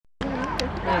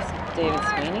There's David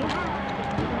Sweeney.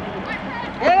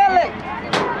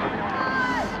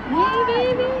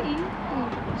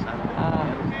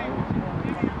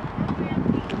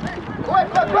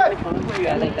 I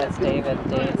think that's David.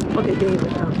 Okay,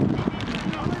 David.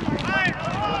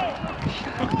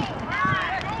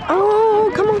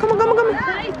 Oh, come on.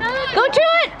 Go to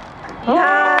it!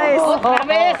 Nice. Oh.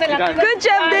 Good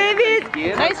job, David.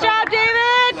 Nice job,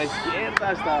 David! La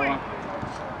izquierda estaba.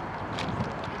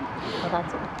 Oh,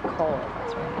 that's Cole.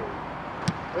 That's right.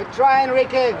 Good try,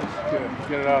 Enrique.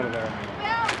 Get it out of there.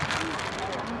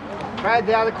 Try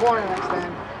the other corner next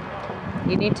time.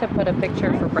 You need to put a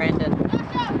picture for Brandon.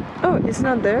 Oh, it's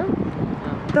not there?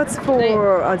 That's for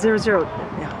 0-0.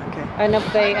 Yeah, okay. I know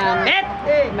they,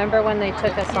 remember when they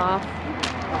took us off?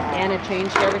 Anna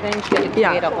changed everything. She had to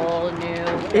create a whole new.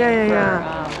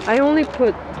 Yeah. I only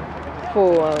put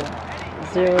for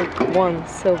 0-1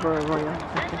 silver royal.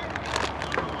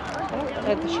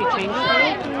 She changed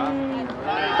it.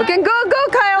 Okay, go,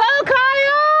 Kyle! Go, Kyle!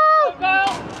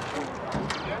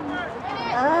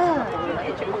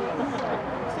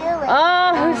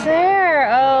 Oh, who's there?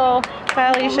 Oh,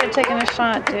 Kyle, you should have taken a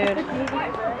shot, dude.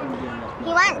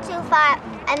 He went too far.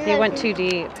 And He went too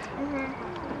deep.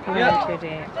 He went too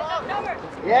deep.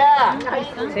 Yeah.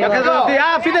 See, look.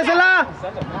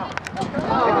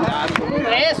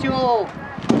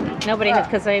 Nobody has,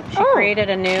 because she created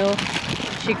a new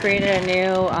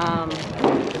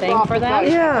thing for them.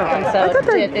 Yeah. And I so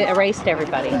thought it erased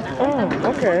everybody.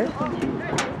 Oh, okay.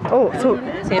 Oh, so...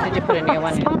 So you had to put a new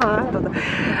one in.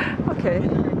 Okay.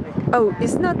 Oh,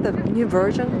 it's not the new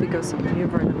version because of the new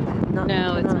version.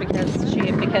 No, it's because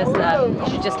she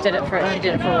just did it for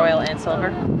royal and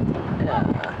silver.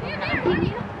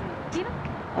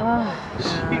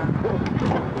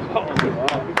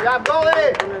 Good job,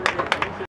 goalie.